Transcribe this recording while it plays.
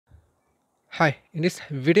Hi, in this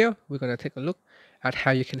video, we're going to take a look at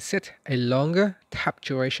how you can set a longer tap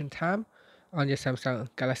duration time on your Samsung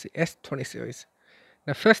Galaxy S20 series.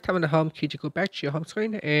 Now first, tap on the home key to go back to your home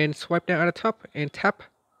screen and swipe down at the top and tap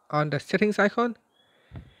on the settings icon.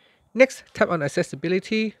 Next, tap on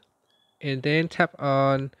accessibility and then tap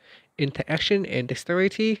on interaction and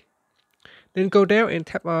dexterity. Then go down and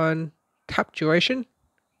tap on tap duration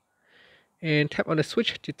and tap on the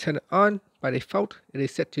switch to turn it on. By default, it is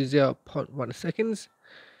set to 0.1 seconds.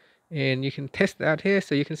 And you can test that out here,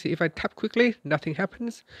 so you can see if I tap quickly, nothing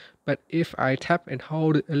happens. But if I tap and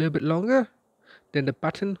hold it a little bit longer, then the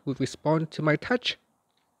button will respond to my touch.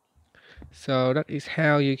 So that is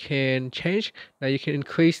how you can change. Now you can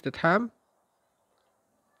increase the time.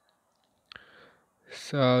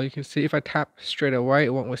 So you can see if I tap straight away,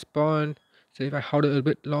 it won't respond. So if I hold it a little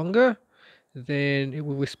bit longer, then it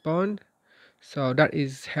will respond. So that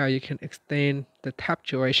is how you can extend the tap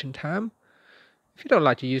duration time. If you don't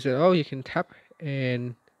like to use it at all, you can tap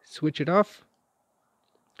and switch it off.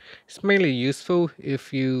 It's mainly useful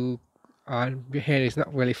if your hand is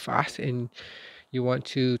not really fast and you want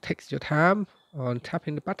to take your time on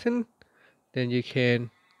tapping the button, then you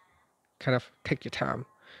can kind of take your time.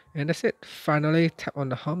 And that's it. Finally, tap on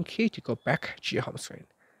the home key to go back to your home screen.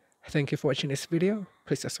 Thank you for watching this video.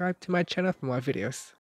 Please subscribe to my channel for more videos.